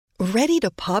Ready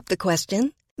to pop the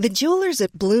question? The jewelers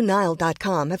at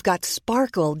BlueNile.com have got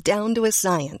sparkle down to a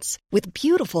science with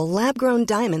beautiful lab-grown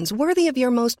diamonds worthy of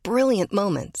your most brilliant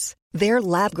moments. Their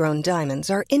lab-grown diamonds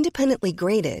are independently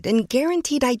graded and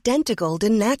guaranteed identical to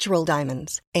natural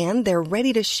diamonds, and they're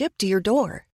ready to ship to your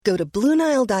door. Go to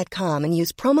BlueNile.com and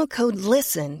use promo code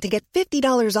LISTEN to get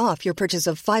 $50 off your purchase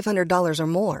of $500 or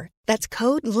more. That's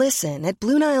code LISTEN at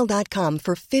BlueNile.com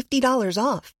for $50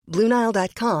 off.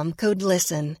 BlueNile.com, code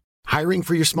LISTEN. Hiring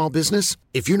for your small business?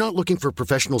 If you're not looking for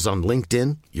professionals on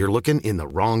LinkedIn, you're looking in the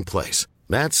wrong place.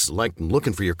 That's like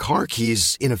looking for your car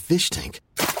keys in a fish tank.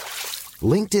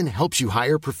 LinkedIn helps you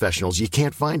hire professionals you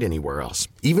can't find anywhere else,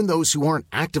 even those who aren't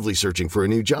actively searching for a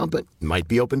new job but might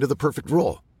be open to the perfect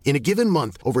role. In a given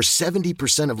month, over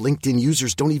 70% of LinkedIn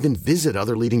users don't even visit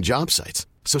other leading job sites.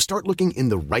 So start looking in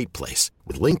the right place.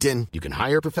 With LinkedIn, you can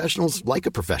hire professionals like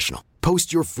a professional.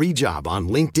 Post your free job on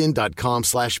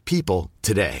linkedin.com/people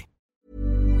today.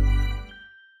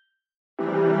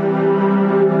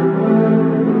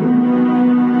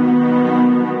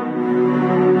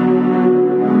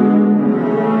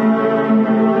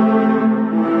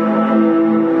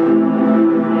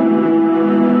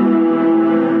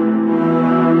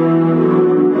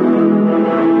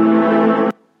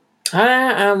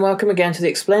 And welcome again to the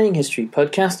Explaining History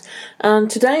podcast. And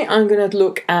today I'm going to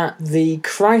look at the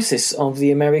crisis of the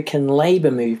American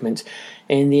labour movement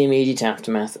in the immediate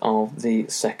aftermath of the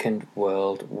Second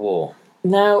World War.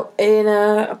 Now, in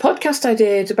a podcast I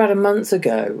did about a month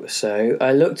ago or so,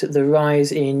 I looked at the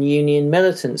rise in union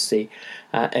militancy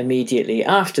immediately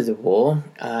after the war.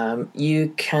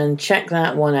 You can check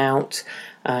that one out.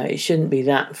 It shouldn't be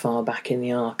that far back in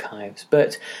the archives.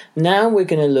 But now we're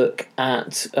going to look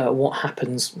at what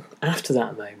happens after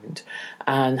that moment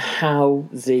and how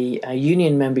the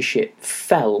union membership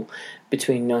fell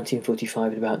between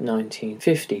 1945 and about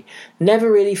 1950,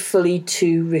 never really fully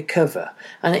to recover.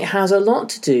 And it has a lot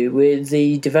to do with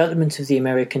the development of the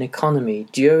American economy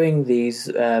during these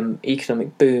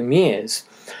economic boom years,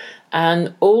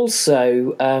 and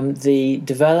also the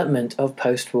development of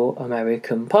post-war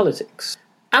American politics.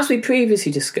 As we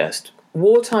previously discussed,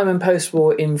 wartime and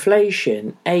post-war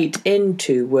inflation ate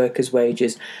into workers'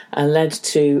 wages and led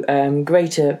to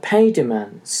greater pay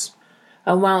demands.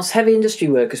 And whilst heavy industry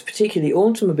workers, particularly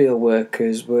automobile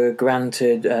workers, were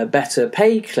granted better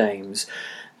pay claims,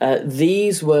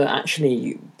 these were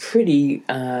actually pretty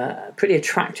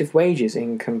attractive wages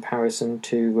in comparison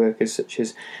to workers such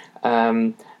as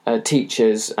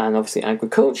teachers and obviously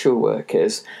agricultural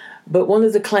workers. But one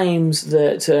of the claims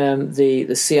that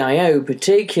the CIO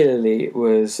particularly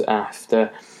was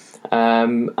after,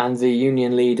 and the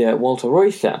union leader Walter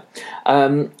Reuther,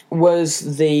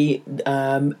 was the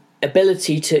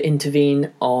ability to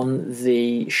intervene on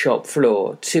the shop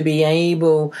floor, to be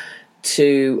able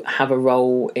to have a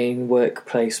role in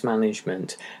workplace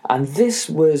management. And this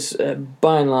was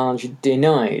by and large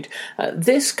denied.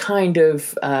 This kind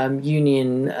of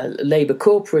union labour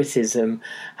corporatism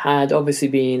had obviously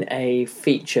been a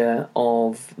feature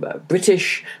of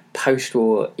British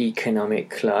post-war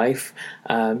economic life,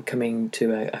 coming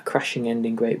to a crashing end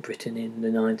in Great Britain in the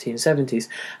 1970s,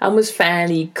 and was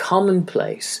fairly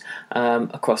commonplace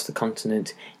across the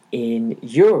continent in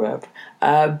Europe,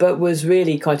 but was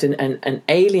really quite an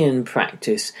alien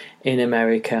practice in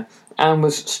America and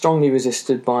was strongly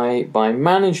resisted by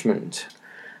management.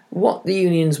 What the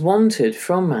unions wanted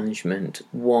from management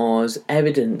was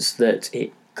evidence that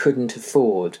it couldn't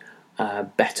afford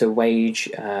better wage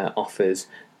offers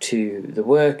to the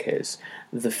workers.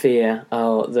 The fear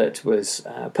that was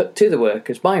put to the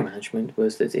workers by management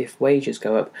was that if wages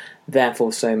go up,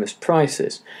 therefore so must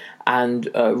prices. And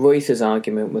Reuther's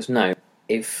argument was no.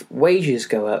 If wages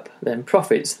go up, then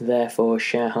profits, therefore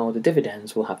shareholder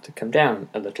dividends, will have to come down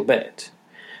a little bit.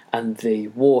 And the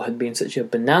war had been such a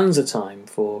bonanza time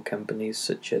for companies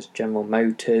such as General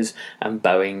Motors and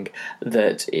Boeing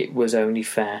that it was only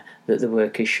fair that the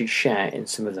workers should share in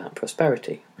some of that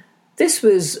prosperity. This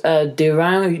was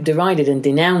derided and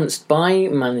denounced by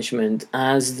management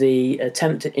as the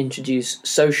attempt to introduce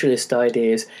socialist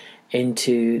ideas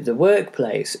into the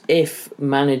workplace. If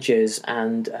managers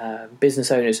and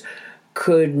business owners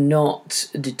could not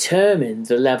determine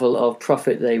the level of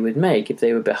profit they would make, if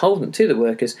they were beholden to the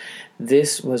workers,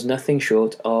 this was nothing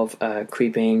short of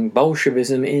creeping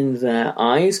Bolshevism in their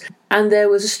eyes. And there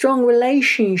was a strong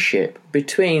relationship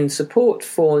between support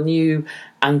for new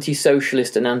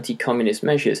anti-socialist and anti-communist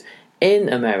measures in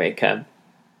America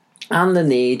and the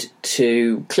need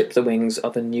to clip the wings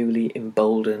of a newly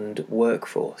emboldened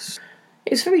workforce.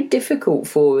 It's very difficult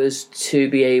for us to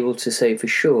be able to say for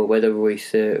sure whether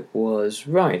Reuther was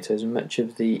right, as much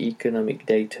of the economic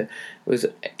data was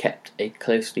kept a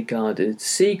closely guarded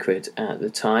secret at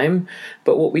the time.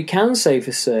 But what we can say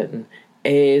for certain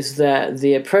is that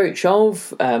the approach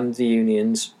of the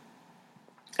unions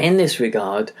in this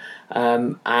regard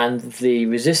and the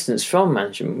resistance from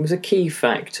management was a key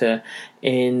factor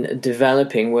in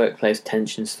developing workplace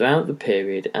tensions throughout the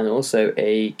period, and also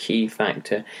a key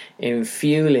factor in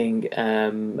fueling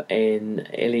in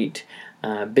elite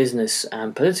business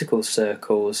and political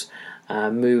circles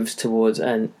moves towards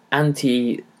an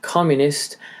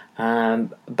anti-communist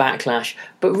backlash.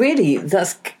 But really,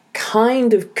 that's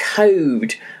kind of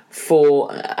code for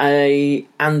a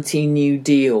anti-New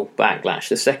Deal backlash.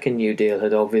 The second New Deal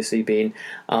had obviously been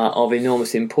of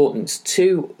enormous importance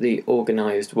to the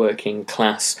organised working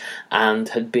class and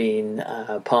had been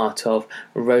part of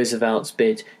Roosevelt's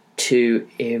bid to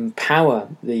empower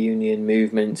the union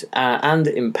movement and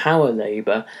empower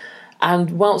labour.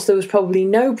 And whilst there was probably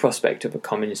no prospect of a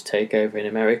communist takeover in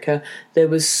America, there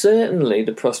was certainly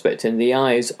the prospect in the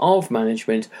eyes of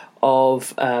management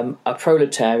of a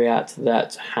proletariat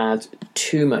that had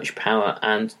too much power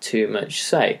and too much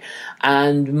say.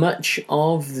 And much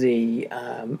of the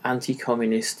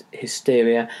anti-communist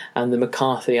hysteria and the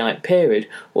McCarthyite period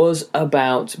was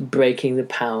about breaking the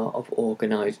power of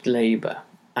organised labour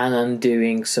and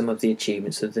undoing some of the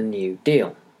achievements of the New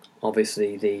Deal.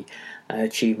 Obviously, the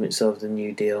achievements of the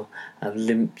New Deal have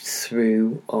limped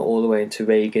through all the way into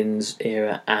Reagan's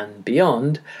era and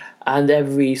beyond, and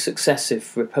every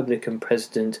successive Republican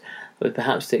president, with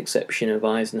perhaps the exception of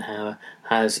Eisenhower,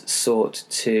 has sought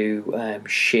to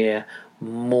shear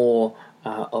more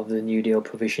of the New Deal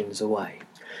provisions away.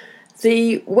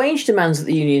 The wage demands that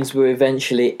the unions were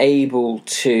eventually able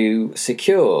to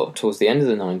secure towards the end of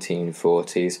the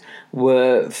 1940s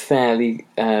were fairly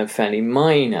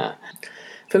minor.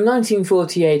 From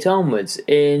 1948 onwards,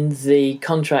 in the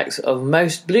contracts of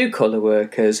most blue-collar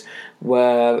workers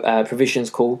were provisions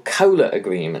called COLA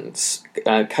agreements,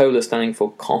 COLA standing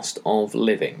for Cost of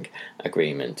Living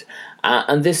Agreement.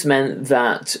 And this meant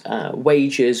that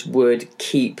wages would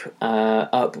keep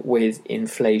up with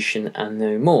inflation and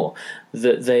no more,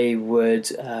 that they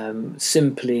would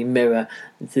simply mirror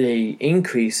the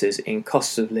increases in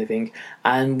costs of living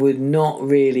and would not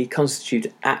really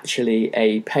constitute actually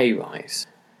a pay rise.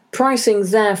 Pricing,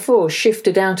 therefore,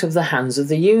 shifted out of the hands of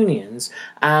the unions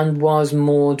and was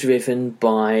more driven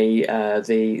by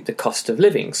the cost of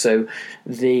living. So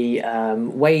the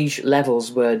wage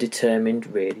levels were determined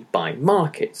really by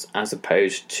markets as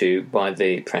opposed to by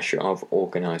the pressure of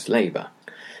organised labour.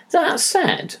 That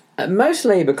said, most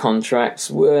labour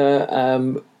contracts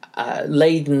were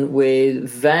laden with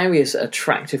various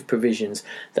attractive provisions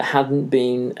that hadn't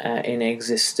been in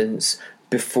existence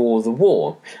before the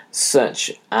war,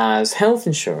 such as health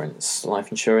insurance,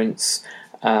 life insurance,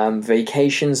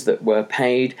 vacations that were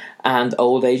paid, and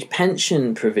old age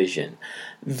pension provision.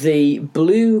 The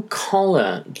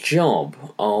blue-collar job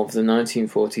of the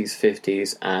 1940s,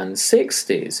 50s, and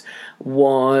 60s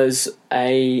was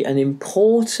an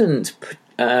important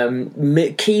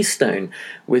keystone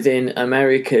within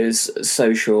America's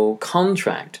social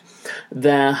contract.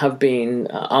 There have been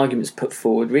arguments put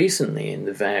forward recently in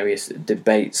the various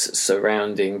debates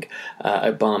surrounding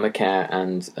Obamacare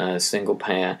and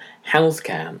single-payer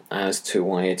healthcare as to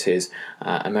why it is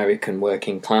American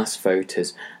working-class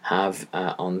voters have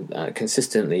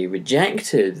consistently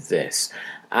rejected this,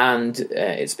 and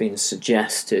it's been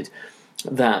suggested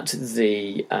that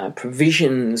the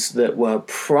provisions that were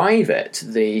private,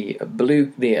 the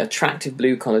attractive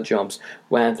blue-collar jobs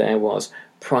where there was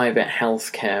private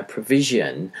healthcare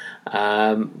provision,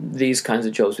 these kinds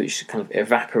of jobs which kind of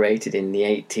evaporated in the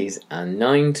 80s and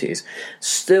 90s,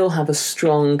 still have a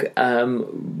strong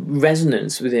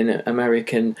resonance within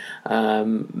American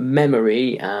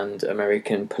memory and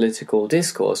American political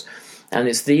discourse. And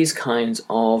it's these kinds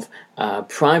of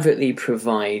privately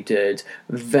provided,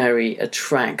 very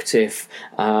attractive,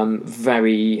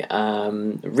 very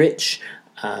rich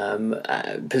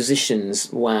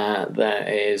positions where there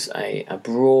is a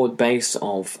broad base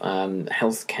of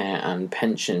healthcare and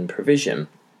pension provision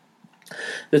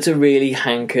that are really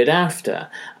hankered after.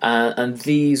 And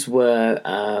these were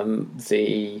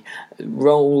the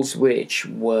roles which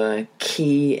were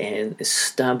key in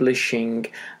establishing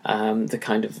the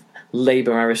kind of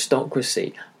labour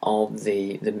aristocracy of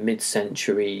the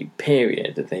mid-century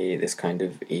period, this kind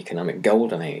of economic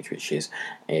golden age, which is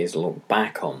looked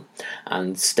back on,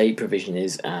 and state provision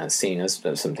is seen as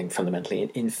something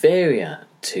fundamentally inferior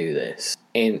to this.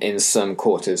 In some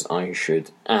quarters, I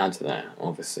should add there.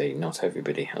 Obviously, not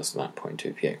everybody has that point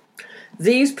of view.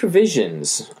 These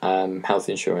provisions, health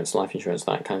insurance, life insurance,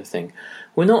 that kind of thing,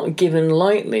 were not given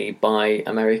lightly by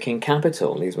American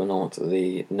capital. These were not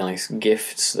the nice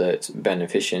gifts that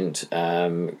beneficent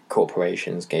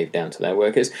corporations gave down to their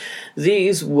workers.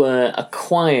 These were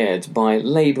acquired by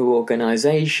labour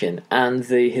organisation, and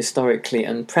the historically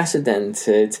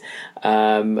unprecedented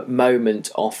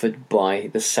moment offered by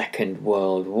the Second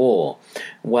World War,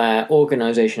 where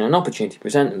organisation and opportunity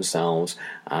present themselves.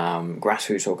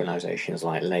 Grassroots organisations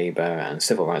like labour and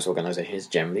civil rights organisations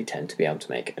generally tend to be able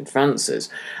to make advances,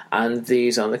 and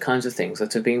these are the kinds of things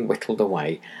that have been whittled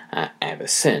away ever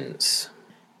since.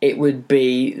 It would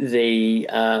be the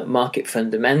market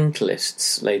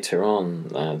fundamentalists later on,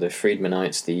 the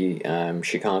Friedmanites, the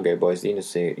Chicago boys,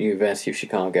 the University of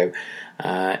Chicago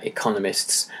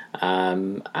economists,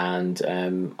 and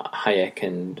Hayek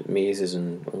and Mises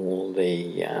and all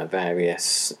the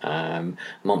various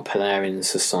Montpellieran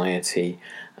Society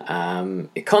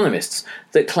economists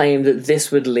that claimed that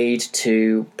this would lead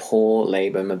to poor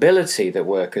labour mobility, that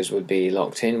workers would be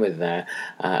locked in with their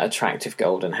attractive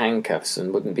golden handcuffs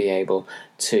and wouldn't be able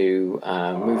to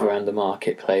move around the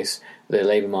marketplace, the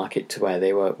labour market, to where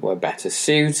they were better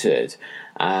suited.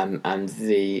 And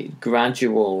the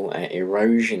gradual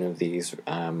erosion of these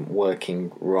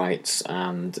working rights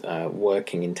and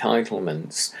working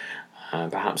entitlements,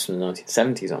 perhaps from the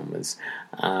 1970s onwards,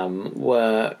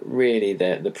 were really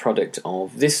the product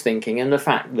of this thinking, and the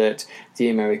fact that the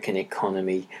American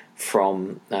economy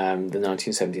from the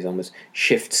 1970s onwards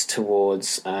shifts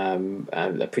towards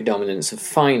a predominance of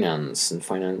finance and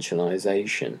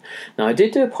financialization. Now, I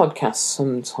did do a podcast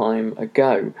some time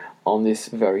ago on this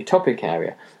very topic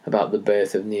area about the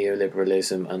birth of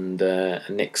neoliberalism under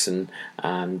Nixon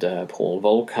and Paul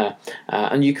Volcker,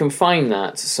 and you can find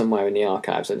that somewhere in the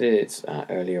archives. I did it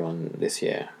earlier on this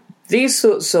year. These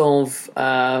sorts of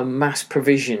mass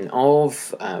provision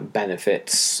of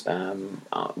benefits,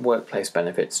 workplace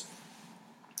benefits,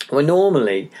 were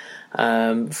normally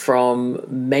from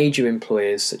major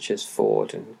employers such as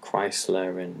Ford and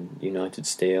Chrysler and United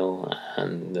Steel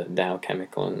and Dow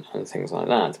Chemical and things like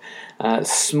that.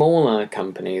 Smaller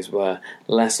companies were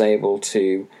less able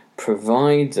to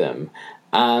provide them,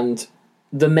 and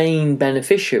the main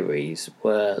beneficiaries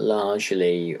were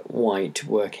largely white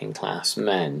working class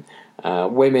men.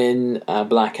 Women,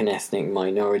 black and ethnic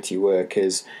minority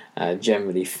workers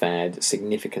generally fared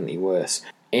significantly worse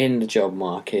in the job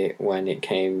market when it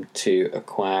came to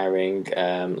acquiring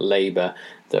labour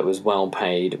that was well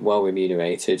paid, well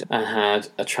remunerated, and had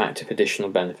attractive additional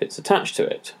benefits attached to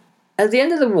it. At the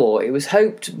end of the war, it was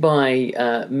hoped by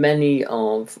many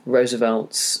of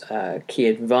Roosevelt's key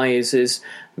advisors,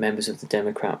 members of the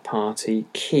Democrat Party,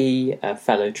 key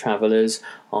fellow travellers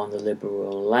on the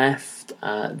liberal left,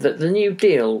 that the New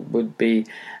Deal would be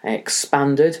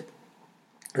expanded,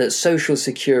 that social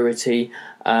security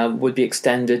would be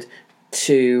extended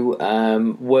to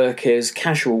workers,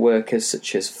 casual workers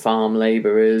such as farm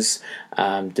labourers,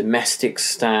 domestic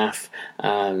staff,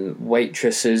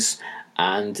 waitresses,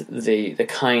 and the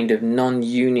kind of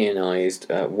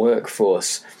non-unionised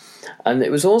workforce. And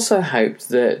it was also hoped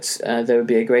that there would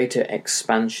be a greater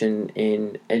expansion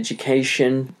in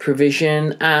education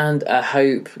provision, and a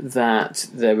hope that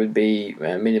there would be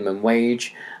minimum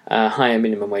wage, higher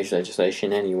minimum wage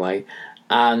legislation anyway,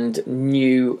 and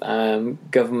new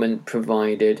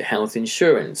government-provided health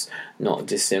insurance, not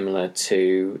dissimilar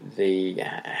to the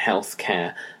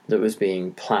healthcare that was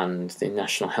being planned, the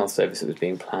National Health Service that was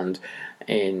being planned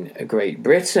in Great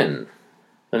Britain.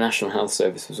 The National Health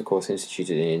Service was, of course,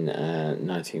 instituted in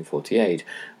 1948,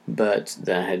 but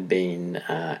there had been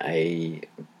a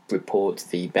report,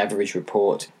 the Beveridge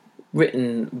Report,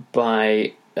 written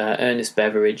by Ernest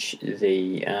Beveridge,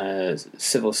 the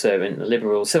civil servant, the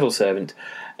liberal civil servant,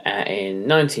 in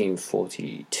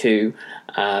 1942,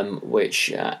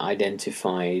 which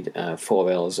identified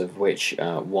 4 ills, of which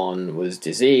one was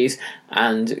disease,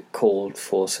 and called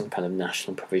for some kind of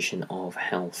national provision of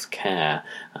health care.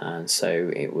 And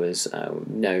so it was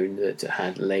known that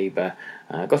had Labour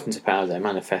got into power, their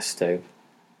manifesto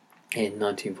in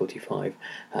 1945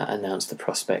 announced the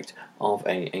prospect of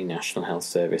a national health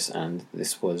service, and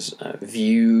this was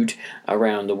viewed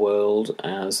around the world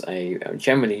as a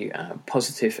generally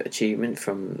positive achievement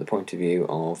from the point of view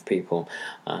of people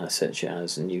such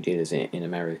as New Dealers in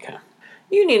America.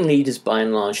 Union leaders, by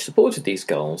and large, supported these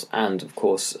goals, and of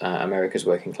course, America's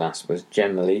working class was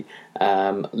generally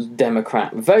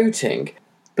Democrat voting.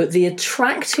 But the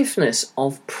attractiveness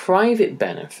of private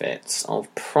benefits,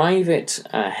 of private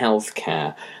health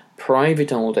care,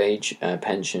 private old age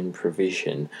pension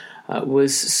provision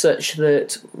was such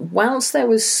that whilst there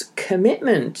was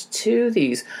commitment to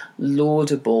these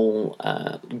laudable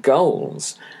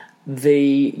goals,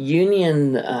 the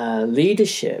union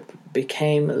leadership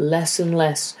became less and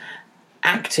less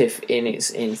active in its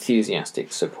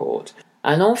enthusiastic support.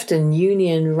 And often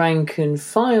union rank and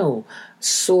file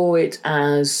saw it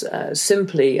as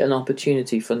simply an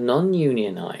opportunity for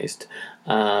non-unionised,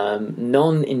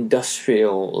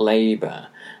 non-industrial labour,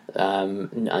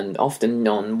 and often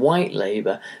non-white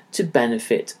labour to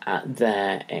benefit at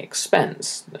their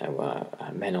expense. There were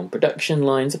men on production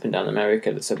lines up and down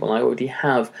America that said, well, I already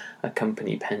have a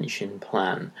company pension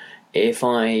plan. If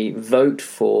I vote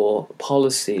for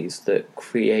policies that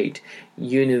create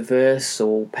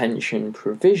universal pension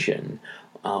provision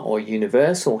or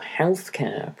universal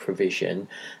healthcare provision,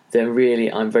 then really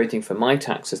I'm voting for my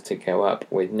taxes to go up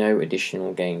with no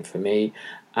additional gain for me,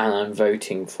 and I'm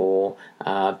voting for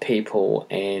people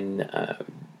in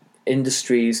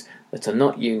industries that are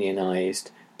not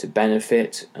unionised to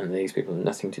benefit, and these people have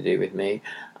nothing to do with me,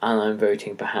 and I'm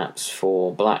voting perhaps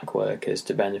for black workers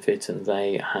to benefit, and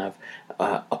they have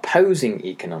opposing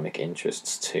economic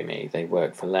interests to me. They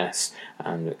work for less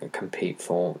and compete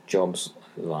for jobs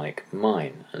like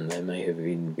mine, and there may have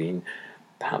been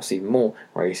perhaps even more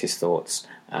racist thoughts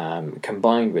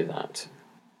combined with that.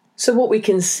 So what we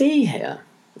can see here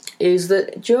is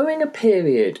that during a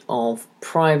period of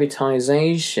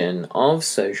privatisation of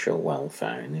social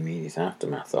welfare in the immediate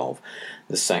aftermath of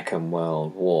the Second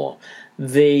World War,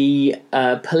 the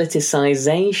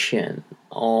politicisation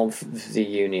of the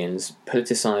unions,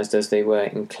 politicised as they were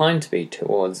inclined to be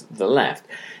towards the left,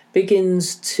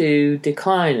 begins to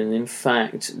decline, and in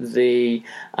fact the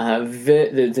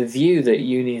view that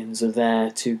unions are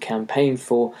there to campaign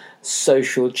for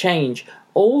social change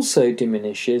also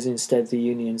diminishes. Instead, the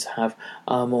unions have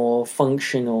a more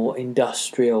functional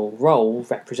industrial role,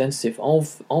 representative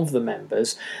of the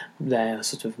members. They're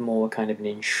sort of more kind of an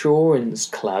insurance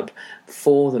club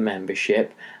for the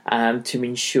membership, to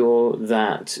ensure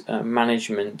that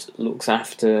management looks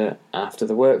after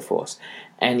the workforce.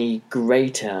 Any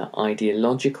greater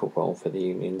ideological role for the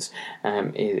unions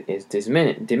is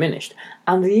diminished,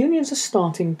 and the unions are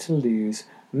starting to lose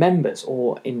members,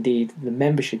 or indeed the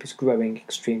membership is growing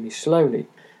extremely slowly.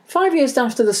 5 years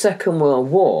after the Second World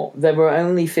War, there were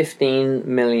only 15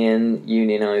 million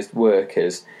unionised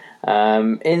workers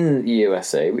in the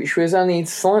USA, which was only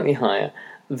slightly higher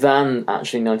than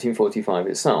actually 1945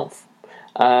 itself.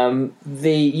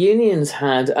 The unions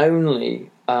had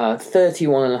only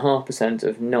 31.5%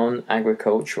 of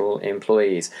non-agricultural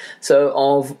employees. So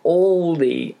of all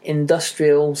the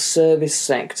industrial, service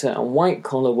sector and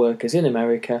white-collar workers in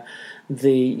America,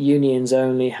 the unions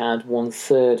only had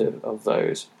 1/3 of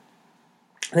those.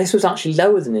 This was actually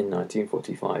lower than in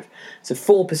 1945. So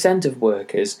 4% of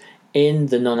workers in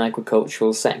the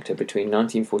non-agricultural sector between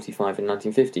 1945 and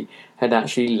 1950 had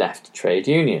actually left trade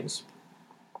unions.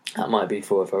 That might be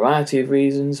for a variety of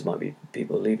reasons. It might be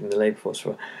people leaving the labour force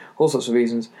for all sorts of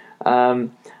reasons.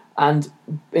 And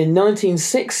in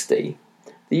 1960,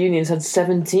 the unions had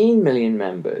 17 million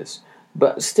members,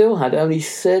 but still had only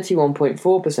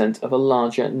 31.4% of a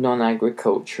larger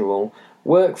non-agricultural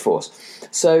workforce.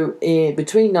 So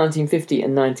between 1950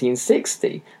 and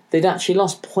 1960, they'd actually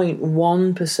lost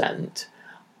 0.1%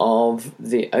 of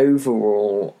the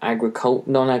overall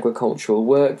non-agricultural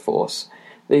workforce.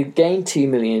 They gained 2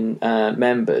 million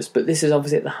members, but this is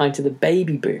obviously at the height of the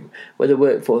baby boom, where the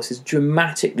workforce is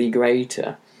dramatically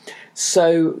greater.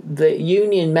 So the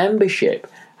union membership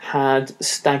had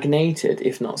stagnated,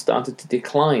 if not started to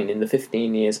decline, in the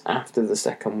 15 years after the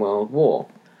Second World War.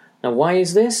 Now, why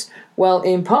is this? Well,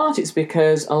 in part it's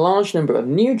because a large number of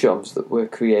new jobs that were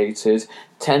created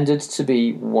tended to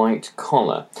be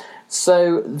white-collar.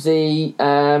 So the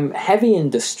heavy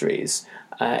industries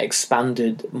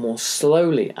expanded more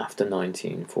slowly after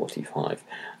 1945.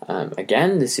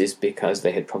 Again, this is because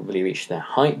they had probably reached their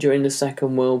height during the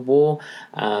Second World War.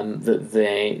 That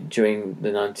they between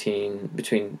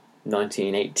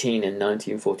 1918 and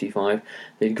 1945,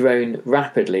 they'd grown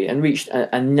rapidly and reached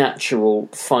a natural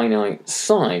finite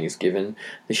size given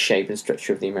the shape and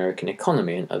structure of the American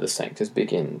economy, and other sectors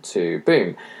begin to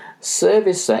boom.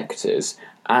 Service sectors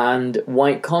and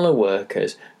white-collar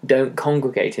workers don't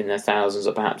congregate in their thousands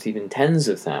or perhaps even tens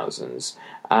of thousands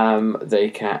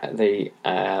They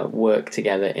work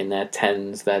together in their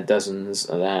tens, their dozens,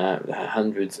 their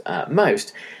hundreds at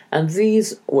most. And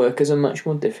these workers are much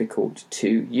more difficult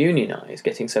to unionise.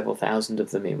 Getting several thousand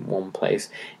of them in one place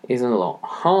is a lot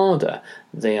harder.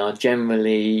 They are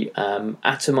generally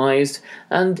atomised,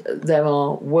 and there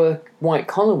are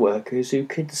white-collar workers who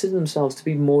consider themselves to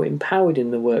be more empowered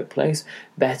in the workplace,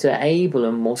 better able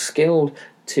and more skilled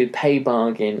to pay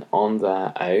bargain on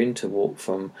their own, to walk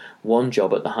from one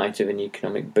job at the height of an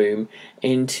economic boom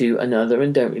into another,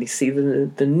 and don't really see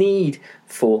the need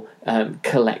for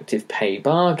collective pay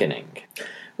bargaining.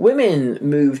 Women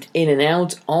moved in and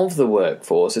out of the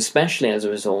workforce, especially as a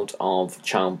result of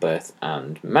childbirth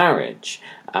and marriage.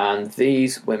 And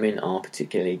these women are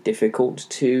particularly difficult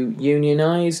to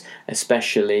unionise,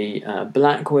 especially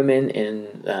black women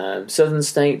in southern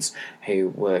states who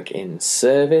work in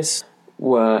service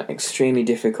were extremely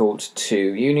difficult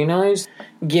to unionise,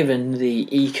 given the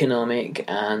economic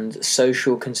and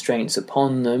social constraints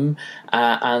upon them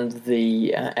and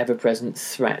the ever-present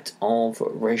threat of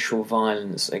racial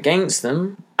violence against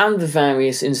them, and the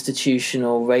various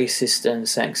institutional racist and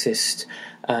sexist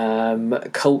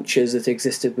cultures that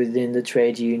existed within the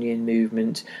trade union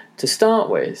movement to start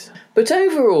with. But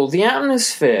overall, the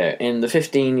atmosphere in the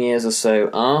 15 years or so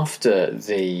after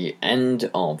the end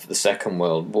of the Second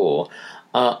World War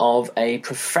of a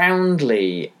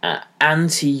profoundly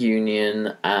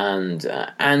anti-union and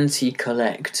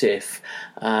anti-collective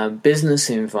business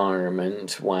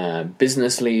environment where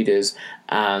business leaders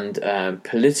and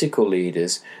political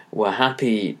leaders were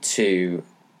happy to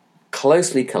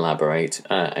closely collaborate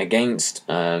against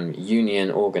union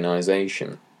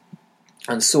organisation,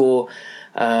 and saw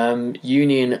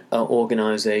union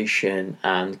organisation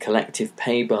and collective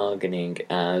pay bargaining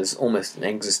as almost an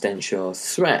existential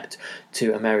threat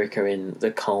to America in the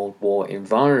Cold War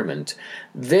environment.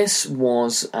 This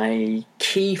was a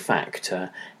key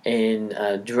factor in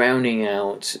drowning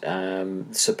out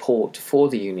support for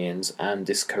the unions and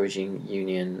discouraging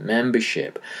union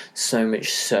membership, so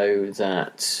much so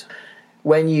that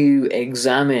when you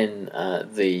examine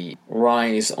the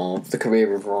rise of the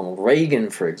career of Ronald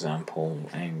Reagan, for example,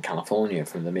 in California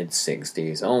from the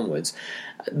mid-60s onwards,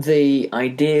 the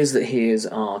ideas that he is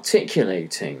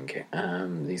articulating,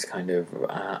 these kind of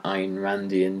Ayn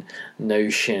Randian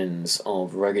notions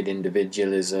of rugged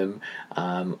individualism,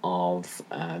 of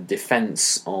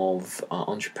defence of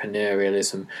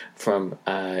entrepreneurialism from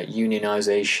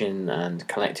unionisation and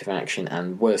collective action,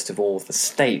 and worst of all, the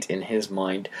state in his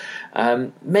mind,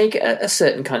 make a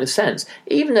certain kind of sense.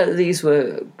 Even though these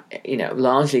were,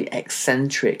 largely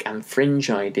eccentric and fringe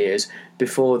ideas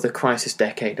before the crisis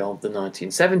decade of the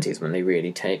 1970s, when they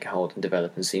really take hold and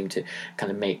develop and seem to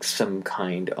kind of make some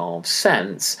kind of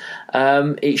sense,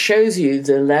 it shows you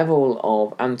the level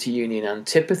of anti-union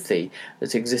antipathy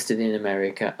that existed in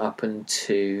America up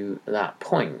until that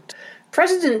point.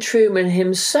 President Truman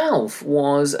himself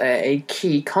was a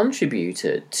key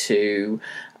contributor to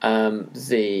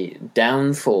the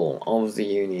downfall of the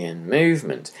union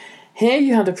movement. Here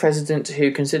you had a president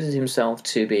who considered himself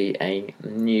to be a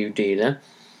New Dealer,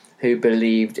 who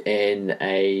believed in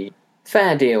a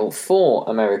fair deal for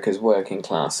America's working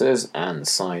classes and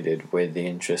sided with the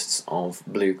interests of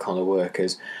blue-collar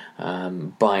workers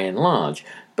by and large.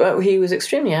 But he was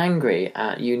extremely angry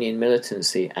at union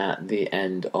militancy at the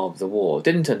end of the war,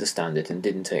 didn't understand it and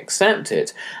didn't accept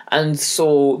it, and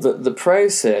saw that the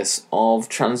process of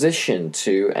transition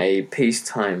to a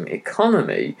peacetime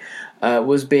economy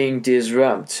was being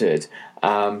disrupted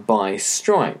by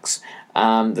strikes,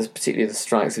 particularly the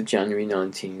strikes of January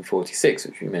 1946,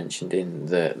 which we mentioned in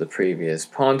the previous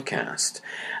podcast.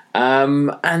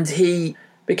 And he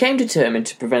became determined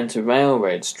to prevent a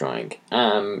railroad strike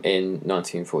in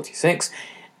 1946.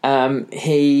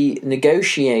 He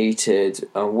negotiated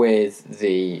with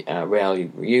the rail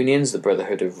unions, the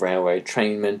Brotherhood of Railway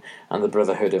Trainmen and the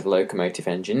Brotherhood of Locomotive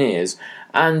Engineers,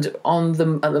 and at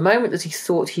the moment that he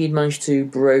thought he'd managed to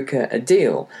broker a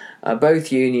deal,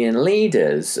 both union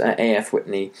leaders, A.F.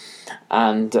 Whitney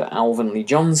and Alvin Lee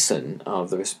Johnson,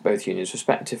 of both unions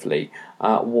respectively,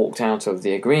 walked out of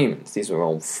the agreement. These were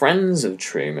old friends of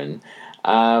Truman,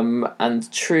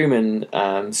 and Truman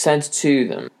said to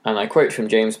them, and I quote from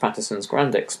James Patterson's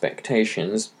Grand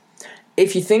Expectations,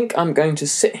 "If you think I'm going to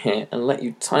sit here and let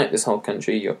you tie up this whole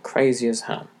country, you're crazy as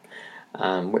hell."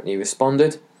 Whitney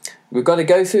responded, "We've got to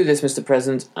go through this, Mr.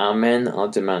 President. Our men are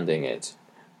demanding it."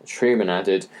 Truman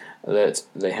added that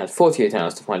they had 48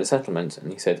 hours to find a settlement,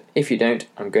 and he said, "If you don't,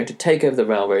 I'm going to take over the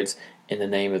railroads in the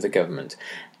name of the government."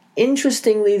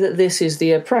 Interestingly that this is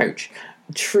the approach.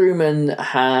 Truman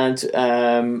had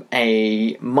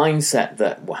a mindset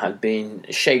that had been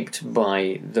shaped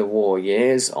by the war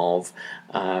years of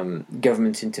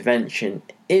government intervention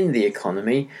in the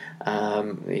economy.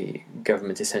 The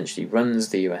government essentially runs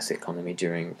the US economy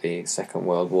during the Second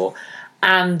World War,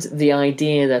 and the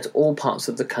idea that all parts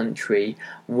of the country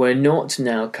were not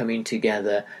now coming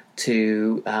together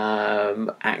to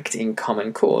act in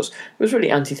common cause. It was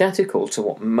really antithetical to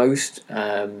what most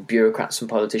bureaucrats and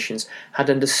politicians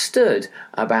had understood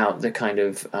about the kind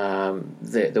of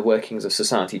the workings of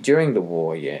society during the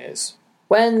war years.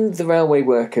 When the railway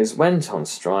workers went on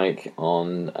strike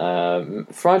on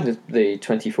Friday the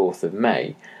 24th of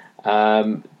May,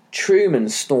 Truman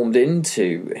stormed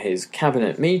into his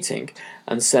cabinet meeting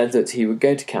and said that he would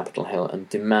go to Capitol Hill and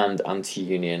demand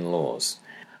anti-union laws.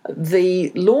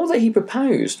 The law that he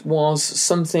proposed was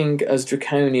something as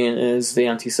draconian as the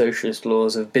anti-socialist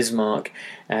laws of Bismarck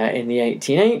in the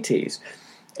 1880s.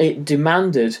 It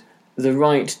demanded the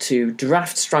right to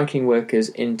draft striking workers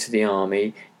into the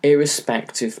army,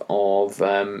 irrespective of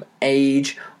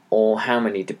age or how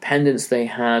many dependents they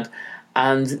had,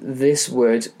 and this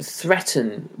would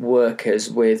threaten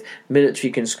workers with military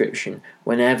conscription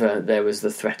whenever there was the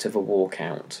threat of a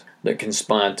walkout that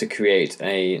conspired to create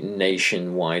a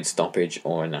nationwide stoppage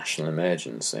or a national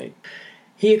emergency.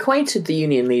 He equated the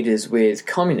union leaders with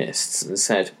communists and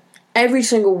said, "Every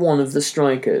single one of the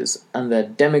strikers and their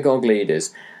demagogue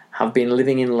leaders have been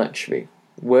living in luxury,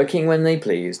 working when they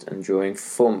pleased and drawing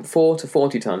from 4 to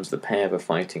 40 times the pay of a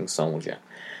fighting soldier.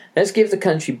 Let's give the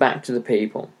country back to the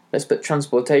people. Let's put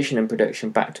transportation and production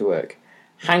back to work,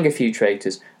 hang a few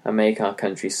traitors, and make our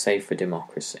country safe for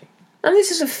democracy." And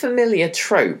this is a familiar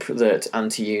trope that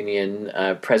anti-union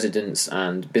presidents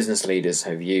and business leaders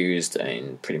have used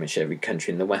in pretty much every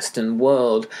country in the Western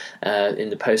world in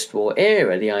the post-war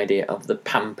era, the idea of the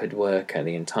pampered worker,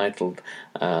 the entitled,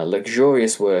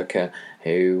 luxurious worker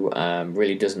who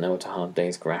really doesn't know what a hard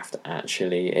day's graft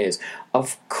actually is.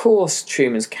 Of course,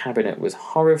 Truman's cabinet was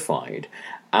horrified,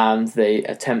 and they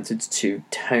attempted to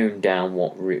tone down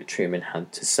what Truman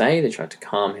had to say. They tried to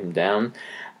calm him down,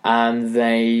 and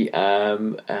they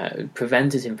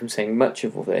prevented him from saying much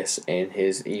of all this in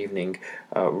his evening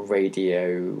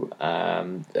radio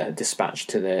dispatch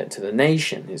to the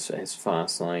nation, his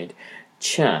fireside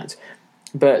chat.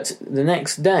 But the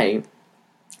next day,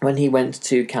 when he went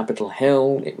to Capitol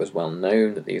Hill, it was well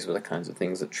known that these were the kinds of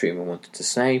things that Truman wanted to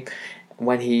say.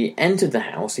 When he entered the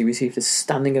House, he received a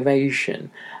standing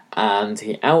ovation, and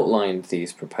he outlined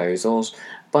these proposals.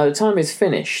 By the time it's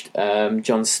finished,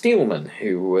 John Steelman,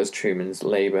 who was Truman's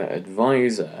Labour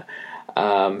advisor,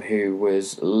 who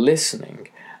was listening,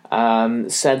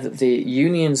 said that the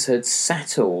unions had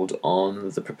settled on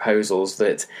the proposals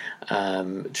that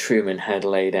Truman had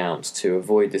laid out to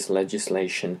avoid this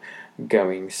legislation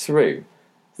going through.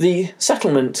 The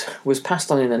settlement was passed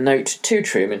on in a note to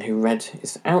Truman, who read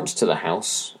it out to the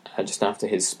House just after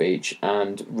his speech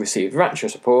and received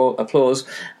rapturous applause,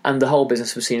 and the whole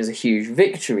business was seen as a huge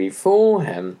victory for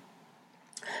him.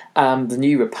 The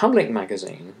New Republic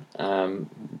magazine,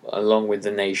 along with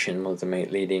The Nation, one of the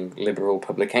leading liberal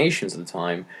publications at the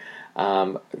time,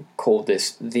 called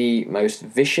this the most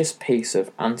vicious piece of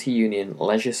anti-union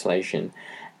legislation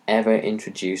ever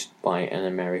introduced by an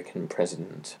American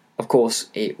president. Of course,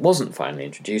 it wasn't finally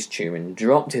introduced. Truman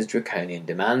dropped his draconian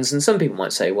demands, and some people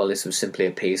might say, well, this was simply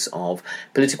a piece of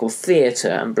political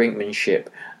theatre and brinkmanship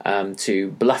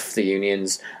to bluff the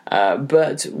unions,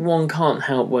 but one can't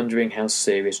help wondering how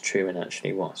serious Truman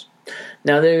actually was.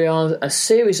 Now, there are a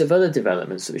series of other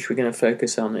developments which we're going to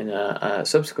focus on in a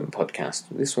subsequent podcast.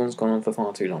 This one's gone on for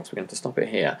far too long, so we're going to stop it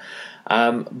here.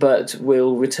 But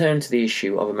we'll return to the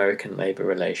issue of American labour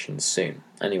relations soon.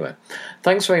 Anyway,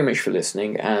 thanks very much for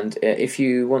listening, and if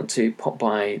you want to pop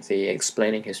by the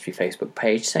Explaining History Facebook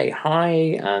page, say hi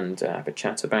and have a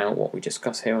chat about what we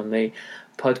discuss here on the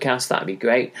podcast, that'd be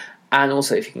great. And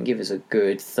also, if you can give us a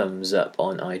good thumbs up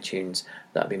on iTunes,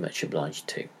 that'd be much obliged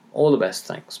too. All the best,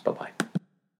 thanks, bye-bye.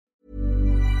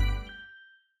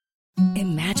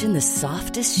 Imagine the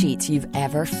softest sheets you've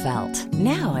ever felt.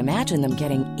 Now imagine them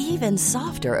getting even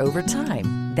softer over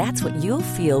time. That's what you'll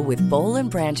feel with Boll &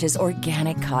 Branch's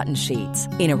organic cotton sheets.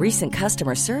 In a recent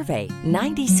customer survey,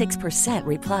 96%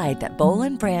 replied that Boll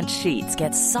 & Branch sheets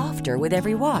get softer with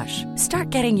every wash. Start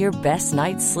getting your best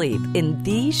night's sleep in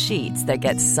these sheets that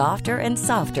get softer and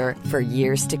softer for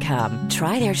years to come.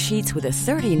 Try their sheets with a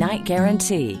 30-night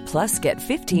guarantee. Plus, get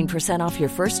 15% off your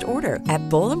first order at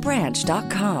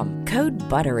bollandbranch.com. Code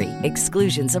BUTTERY.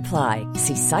 Exclusions apply.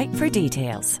 See site for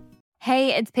details.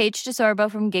 Hey, it's Paige DeSorbo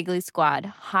from Giggly Squad.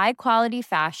 High quality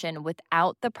fashion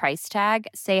without the price tag.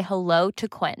 Say hello to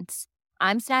Quince.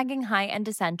 I'm snagging high-end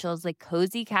essentials like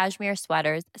cozy cashmere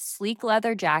sweaters, sleek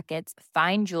leather jackets,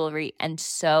 fine jewelry, and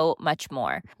so much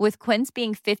more. With Quince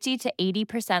being 50 to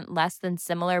 80% less than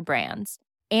similar brands.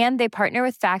 And they partner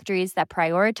with factories that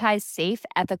prioritize safe,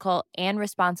 ethical, and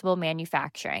responsible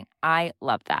manufacturing. I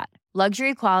love that.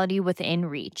 Luxury quality within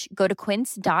reach. Go to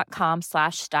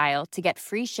quince.com/style to get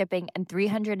free shipping and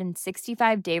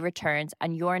 365-day returns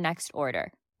on your next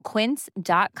order.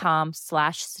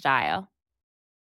 Quince.com/style.